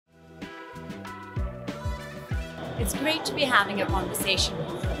It's great to be having a conversation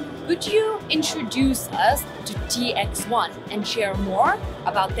with you. Could you introduce us to TXOne and share more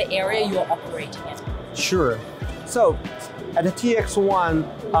about the area you're operating in? Sure. So at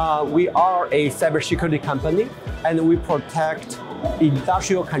TXOne, we are a cybersecurity company, and we protect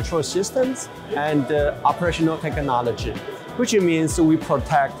industrial control systems and operational technology, which means we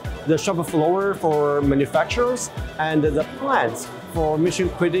protect the shop floor for manufacturers and the plants for mission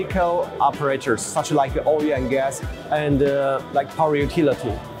critical operators, such like oil and gas and like power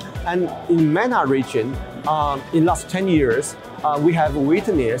utility. And in MENA region, in last 10 years, we have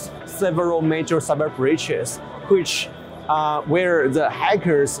witnessed several major cyber breaches, which where the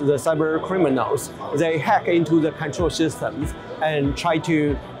hackers, the cyber criminals, they hack into the control systems and try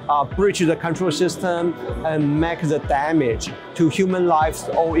to breach the control system and make the damage to human lives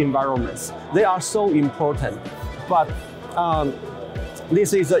or environments. They are so important, but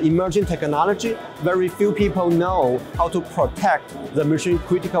this is an emerging technology. Very few people know how to protect the mission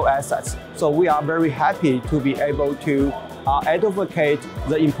critical assets. So we are very happy to be able to advocate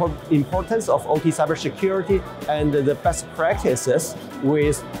the importance of OT cybersecurity and the best practices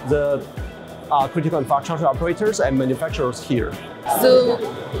with the critical infrastructure operators and manufacturers here. So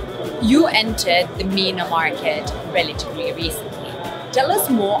you entered the MENA market relatively recently. Tell us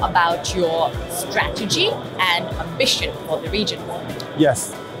more about your strategy and ambition for the region.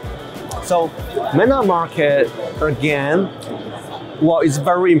 Yes. So MENA market, again, well, it's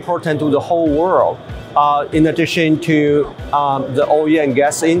very important to the whole world. In addition to the oil and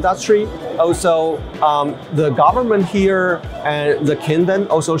gas industry, also the government here and the kingdom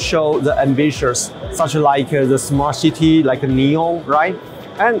also show the ambitions, such like the smart city, like NEOM, right?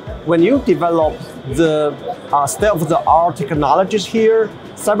 And when you develop the state-of-the-art technologies here,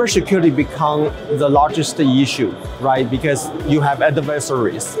 cybersecurity becomes the largest issue, right? Because you have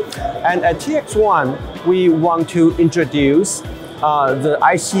adversaries. And at TXOne, we want to introduce the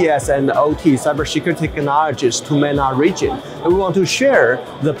ICS and OT cybersecurity technologies to MENA region. And we want to share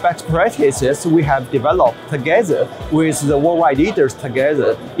the best practices we have developed together with the worldwide leaders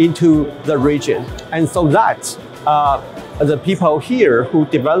together into the region. And so that the people here who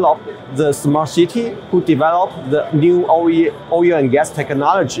develop the smart city, who develop the new oil and gas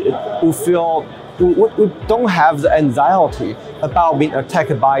technology, who don't have the anxiety about being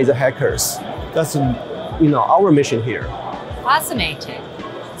attacked by the hackers. That's our mission here. Fascinating.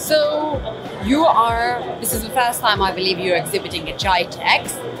 So this is the first time I believe you're exhibiting at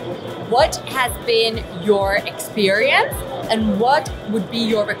GITEX. What has been your experience and what would be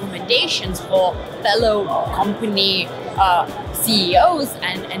your recommendations for fellow company CEOs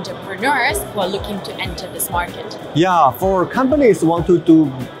and entrepreneurs who are looking to enter this market? Yeah, for companies who want to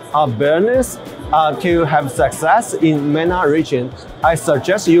do business to have success in MENA region, I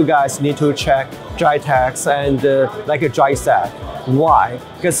suggest you guys need to check GITEX and like a GISAC. Why?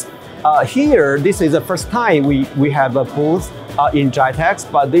 Because here, this is the first time we have a booth in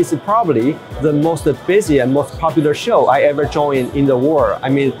GITEX, but this is probably the most busy and most popular show I ever joined in the world. I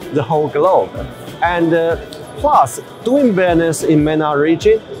mean, the whole globe. And plus, doing business in MENA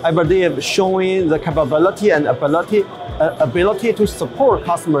region, I believe showing the capability and ability to support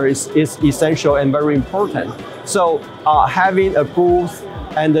customers is essential and very important. So having a booth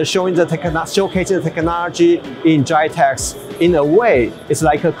and showcasing the technology in GITEX in a way is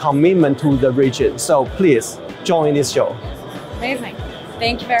like a commitment to the region. So please join this show. Amazing.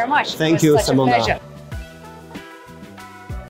 Thank you very much. Thank you, It was such a Simona. pleasure.